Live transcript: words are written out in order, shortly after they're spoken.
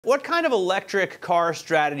What kind of electric car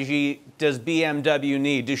strategy does BMW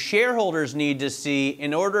need? Do shareholders need to see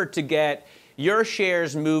in order to get your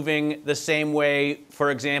shares moving the same way, for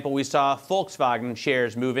example, we saw Volkswagen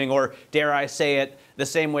shares moving, or dare I say it, the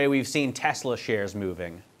same way we've seen Tesla shares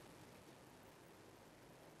moving?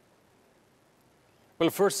 Well,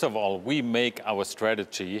 first of all, we make our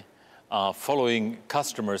strategy following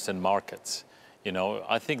customers and markets. You know,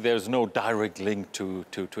 I think there's no direct link to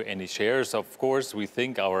any shares. Of course, we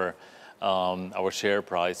think our share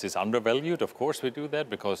price is undervalued. Of course, we do that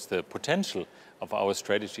because the potential of our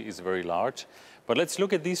strategy is very large. But let's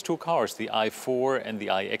look at these two cars, the i4 and the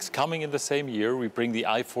iX, coming in the same year. We bring the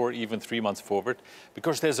i4 even 3 months forward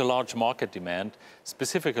because there's a large market demand,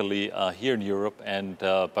 specifically here in Europe, and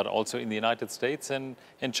but also in the United States and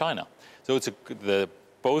China. So it's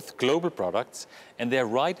both global products, and they're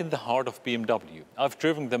right in the heart of BMW. I've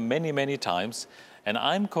driven them many, many times, and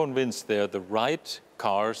I'm convinced they're the right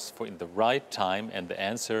cars in the right time and the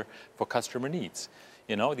answer for customer needs.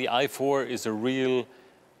 You know, the i4 is a real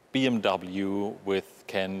BMW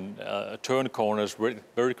can turn corners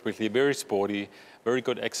very quickly, very sporty, very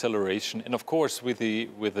good acceleration, and of course with the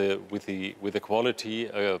quality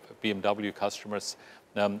BMW customers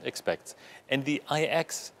expect. And the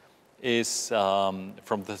iX is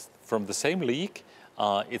from the same league.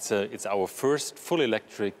 It's our first full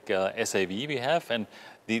electric SAV we have, and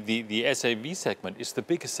the SAV segment is the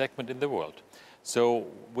biggest segment in the world. So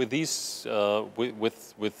with these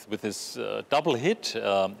with this double hit,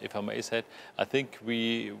 if I may say, I think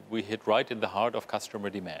we hit right in the heart of customer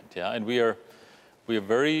demand. Yeah, and we are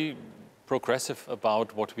very progressive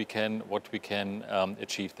about what we can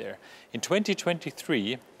achieve there. In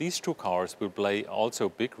 2023, these two cars will play also a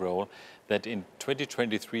big role. That in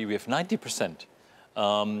 2023 we have 90%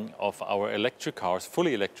 of our electric cars,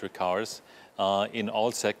 fully electric cars, in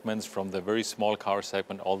all segments, from the very small car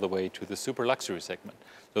segment all the way to the super luxury segment.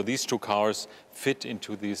 So these two cars fit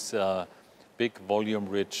into these big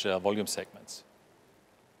volume-rich volume segments.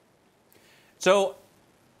 So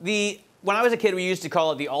when I was a kid, we used to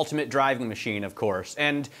call it the ultimate driving machine, of course.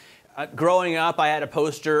 And growing up, I had a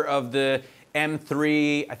poster of the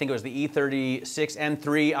M3, I think it was the E36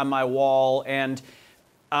 M3 on my wall, and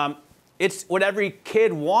it's what every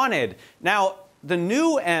kid wanted. Now, the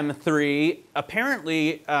new M3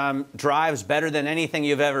 apparently drives better than anything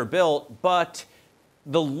you've ever built, but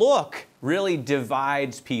the look really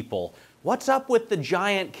divides people. What's up with the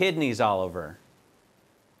giant kidneys, Oliver?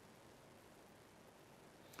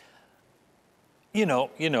 You know,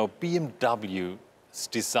 BMW's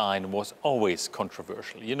design was always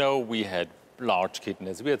controversial. You know, we had large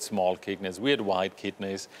kidneys, we had small kidneys, we had wide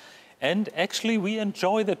kidneys. And actually, we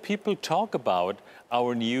enjoy that people talk about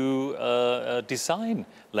our new design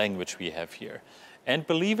language we have here. And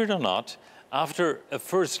believe it or not, after a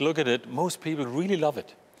first look at it, most people really love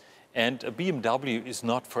it. And a BMW is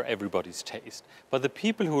not for everybody's taste. But the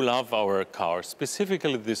people who love our cars,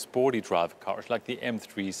 specifically the sporty driver cars, like the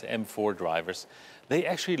M3s, M4 drivers, they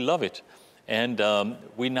actually love it. And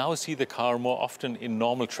we now see the car more often in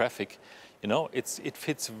normal traffic. You know, it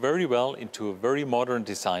fits very well into a very modern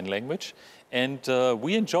design language, and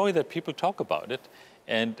we enjoy that people talk about it,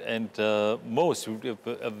 and a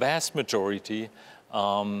vast majority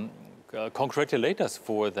congratulate us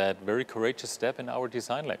for that very courageous step in our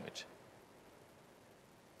design language.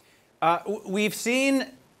 We've seen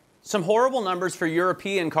some horrible numbers for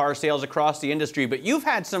European car sales across the industry, but you've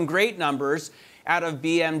had some great numbers out of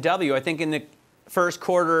BMW. I think in the first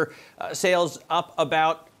quarter, sales up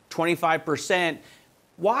about 25%.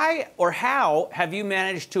 Why or how have you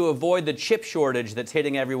managed to avoid the chip shortage that's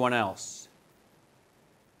hitting everyone else?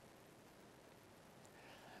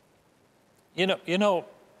 You know,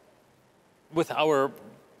 with our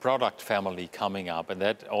product family coming up, and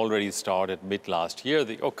that already started mid last year,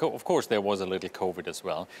 of course there was a little COVID as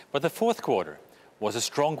well, but the fourth quarter was a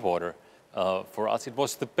strong quarter for us. It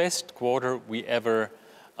was the best quarter we ever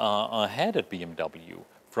had at BMW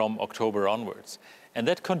from October onwards. And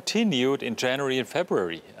that continued in January and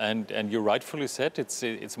February. And you rightfully said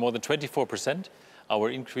it's more than 24%, our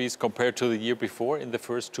increase compared to the year before in the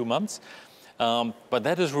first 2 months. But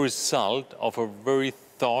that is a result of a very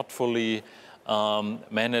thoughtfully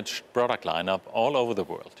managed product lineup all over the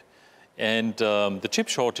world. And the chip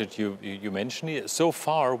shortage you mentioned, so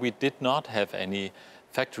far we did not have any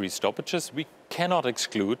factory stoppages. We cannot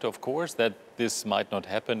exclude, of course, that this might not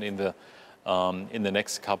happen in the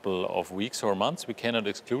next couple of weeks or months. We cannot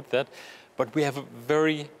exclude that. But we have a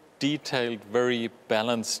very detailed, very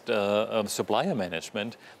balanced supplier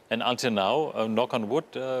management. And until now, knock on wood,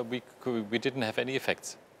 we didn't have any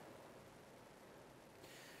effects.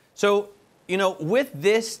 So You know, with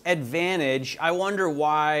this advantage, I wonder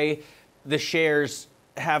why the shares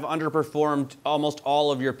have underperformed almost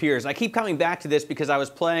all of your peers. I keep coming back to this because I was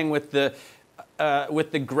playing with the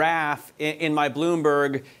graph in my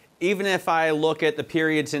Bloomberg. Even if I look at the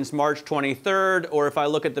period since March 23rd, or if I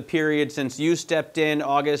look at the period since you stepped in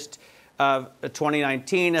August of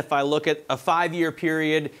 2019, if I look at a 5-year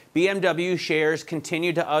period, BMW shares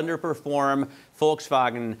continue to underperform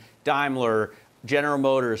Volkswagen, Daimler, General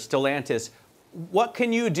Motors, Stellantis. What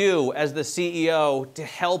can you do as the CEO to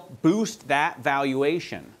help boost that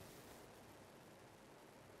valuation?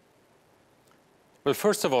 Well,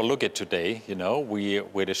 first of all, look at today. You know, we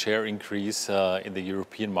had a share increase in the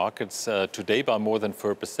European markets today by more than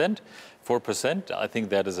 4%. 4%. I think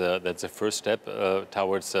that's a first step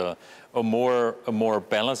towards a more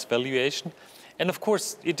balanced valuation. And of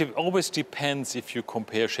course, it always depends if you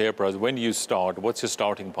compare share price. When you start, what's your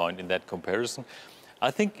starting point in that comparison? I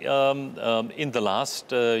think in the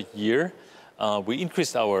last year, we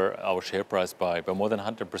increased our share price by more than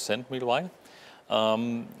 100% meanwhile.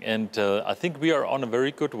 I think we are on a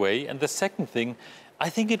very good way. And the second thing, I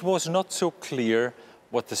think it was not so clear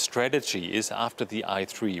what the strategy is after the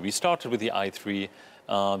i3. We started with the i3,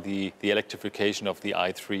 the electrification of the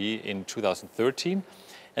i3 in 2013.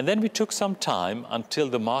 And then we took some time until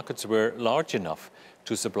the markets were large enough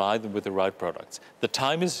to supply them with the right products. The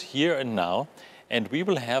time is here and now. And we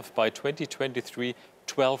will have, by 2023,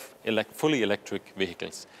 12 fully electric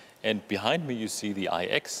vehicles. And behind me, you see the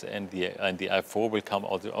iX, and the i4 will come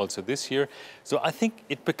also this year. So I think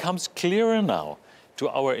it becomes clearer now to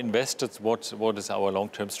our investors what is our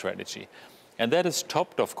long-term strategy. And that is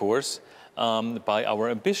topped, of course, by our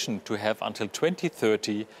ambition to have until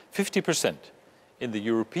 2030, 50% in the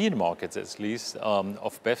European markets, at least,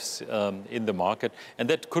 of BEVs in the market. And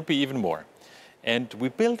that could be even more. And we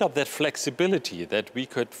built up that flexibility that we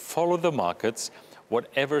could follow the markets,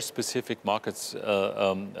 whatever specific markets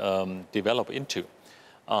develop into.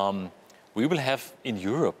 We will have, in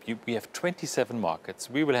Europe, we have 27 markets.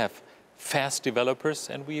 We will have fast developers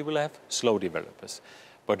and we will have slow developers.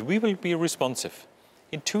 But we will be responsive.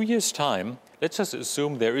 In 2 years' time, let's just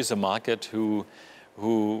assume there is a market who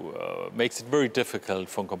makes it very difficult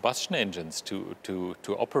for combustion engines to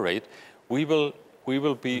operate. We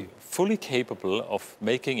will be fully capable of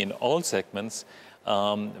making in all segments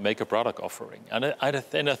make a product offering. And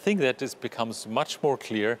I think that this becomes much more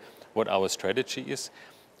clear what our strategy is.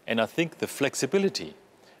 And I think the flexibility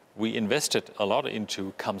we invested a lot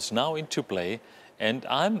into comes now into play. And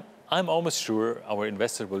I'm almost sure our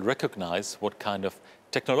investors will recognize what kind of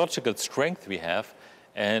technological strength we have.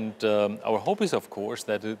 And our hope is, of course,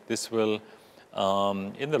 that this will,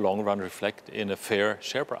 in the long run, reflect in a fair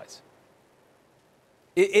share price.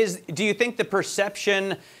 Do you think the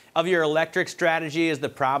perception of your electric strategy is the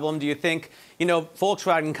problem? Do you think, you know,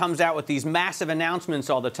 Volkswagen comes out with these massive announcements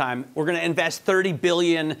all the time? We're going to invest 30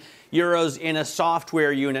 billion euros in a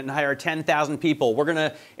software unit and hire 10,000 people. We're going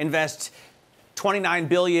to invest 29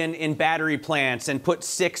 billion in battery plants and put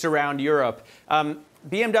 6 around Europe.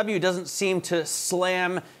 BMW doesn't seem to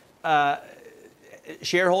slam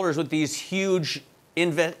shareholders with these huge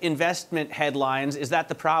investment headlines. Is that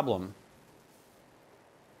the problem?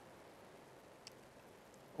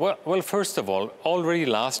 Well, first of all, already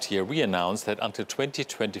last year we announced that until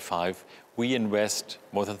 2025 we invest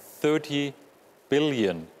more than 30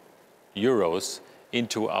 billion euros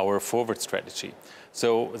into our forward strategy.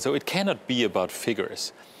 So it cannot be about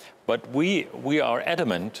figures. But we are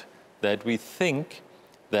adamant that we think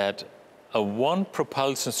that a one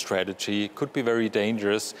propulsion strategy could be very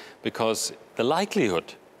dangerous because the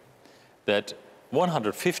likelihood that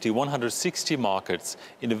 150, 160 markets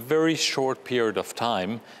in a very short period of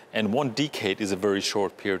time, and 1 decade is a very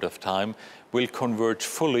short period of time, will converge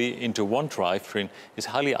fully into one drivetrain is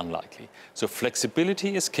highly unlikely. So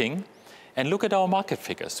flexibility is king. And look at our market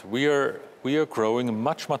figures. We are growing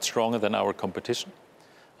much, much stronger than our competition,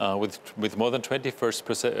 with more than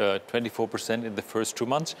 24% in the first 2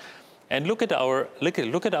 months. And look at our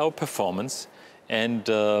performance.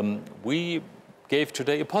 And we gave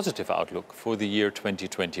today a positive outlook for the year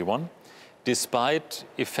 2021, despite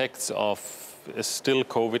effects of still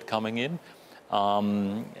COVID coming in,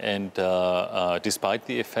 and despite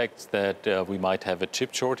the effects that we might have a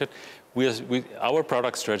chip shortage. Our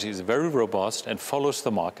product strategy is very robust and follows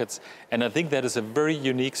the markets, and I think that is a very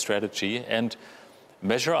unique strategy, and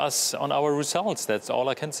measure us on our results. That's all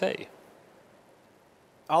I can say.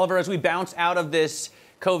 Oliver, as we bounce out of this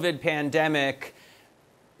COVID pandemic,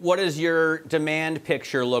 what does your demand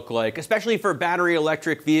picture look like, especially for battery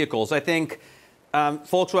electric vehicles? I think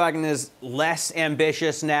Volkswagen is less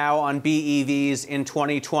ambitious now on BEVs in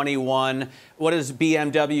 2021. What does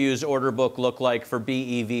BMW's order book look like for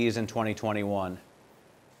BEVs in 2021?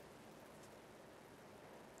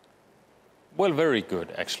 Well, very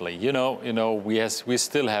good, actually. We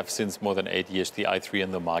still have, since more than 8 years, the i3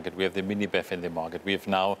 in the market. We have the Mini BEV in the market. We have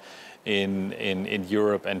now in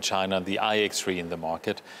Europe and China the iX3 in the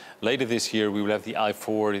market. Later this year, we will have the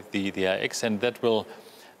i4, the iX, and that will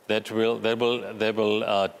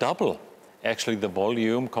double actually the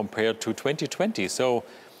volume compared to 2020. So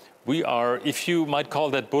we are, if you might call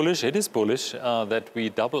that bullish, it is bullish that we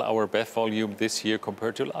double our BEV volume this year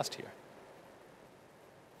compared to last year.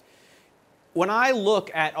 When I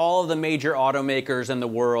look at all of the major automakers in the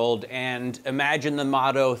world and imagine the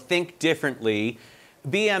motto, think differently,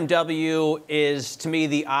 BMW is, to me,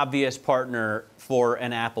 the obvious partner for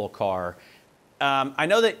an Apple car. I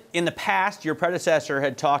know that in the past, your predecessor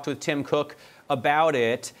had talked with Tim Cook about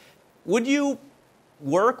it. Would you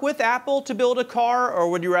work with Apple to build a car, or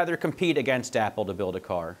would you rather compete against Apple to build a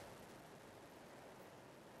car?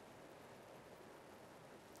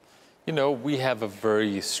 We have a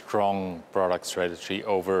very strong product strategy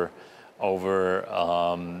over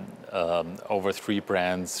 3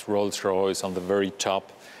 brands. Rolls-Royce on the very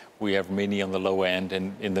top. We have Mini on the lower end,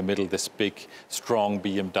 and in the middle, this big, strong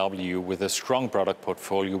BMW with a strong product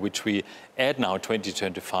portfolio, which we add now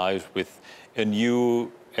 2025 with a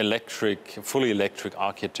new fully electric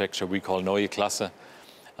architecture we call Neue Klasse.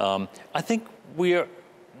 I think we're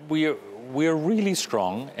really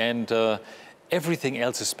strong, and everything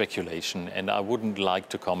else is speculation, and I wouldn't like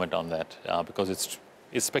to comment on that because it's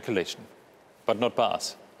speculation, but not by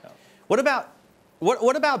us. Yeah. What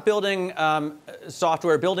about building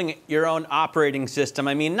software, building your own operating system?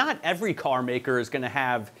 I mean, not every car maker is going to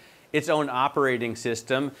have its own operating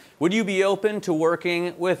system. Would you be open to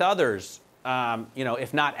working with others?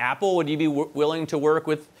 If not Apple, would you be willing to work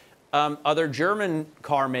with other German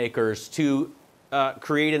car makers to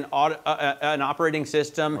create an operating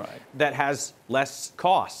system that has less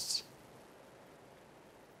costs?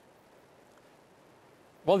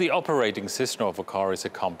 Well, the operating system of a car is a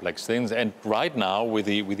complex thing, and right now, with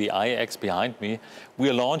the iX behind me, we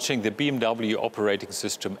are launching the BMW operating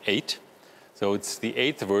system 8. So it's the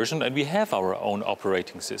 8th version, and we have our own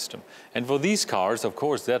operating system. And for these cars, of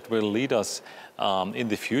course, that will lead us in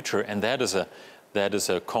the future, and that is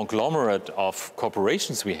a conglomerate of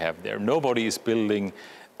corporations we have there. Nobody is building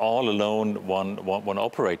all alone one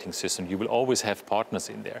operating system. You will always have partners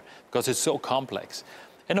in there because it's so complex.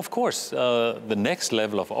 And of course, the next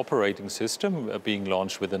level of operating system being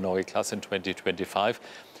launched with the Neue Klasse in 2025,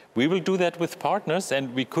 we will do that with partners,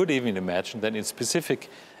 and we could even imagine that in specific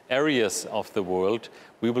areas of the world,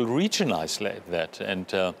 we will regionalize that.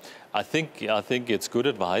 And I think it's good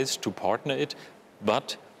advice to partner it,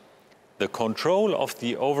 but the control of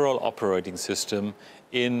the overall operating system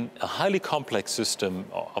in a highly complex system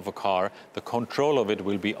of a car, the control of it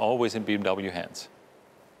will be always in BMW hands.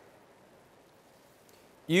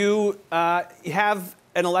 You have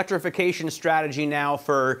an electrification strategy now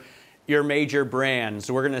for your major brands.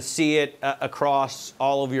 We're going to see it across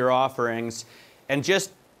all of your offerings. And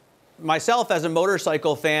just myself as a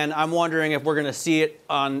motorcycle fan, I'm wondering if we're going to see it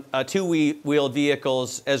on two-wheeled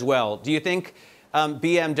vehicles as well. Do you think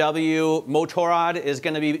BMW Motorrad is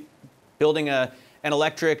going to be building an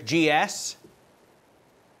electric GS?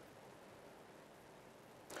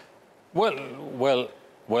 Well,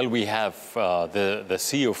 we have the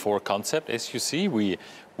CO4 concept, as you see. We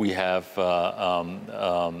have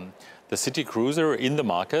the city cruiser in the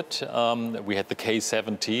market. We had the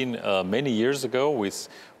K17 many years ago with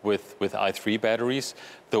i3 batteries.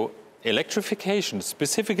 The electrification,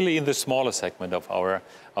 specifically in the smaller segment of our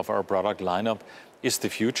product lineup, is the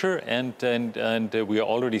future, and we are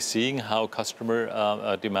already seeing how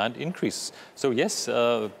customer demand increases. So yes,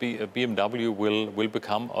 BMW will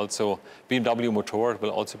become also, BMW Motorrad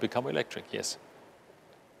will also become electric, yes.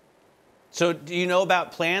 So do you know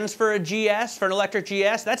about plans for a GS, for an electric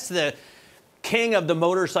GS? That's the king of the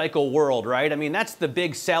motorcycle world, right? I mean, that's the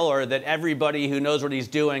big seller that everybody who knows what he's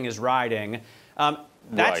doing is riding.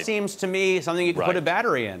 That seems to me something you can put a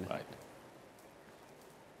battery in. Right.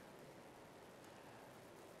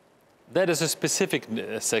 That is a specific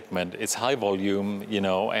segment. It's high volume,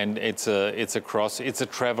 and it's a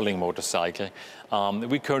traveling motorcycle.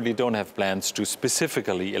 We currently don't have plans to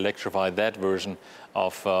specifically electrify that version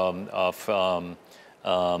of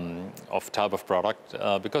type of product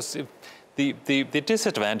because the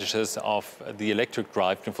disadvantages of the electric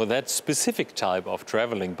drivetrain for that specific type of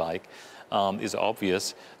traveling bike is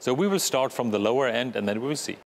obvious. So we will start from the lower end, and then we will see.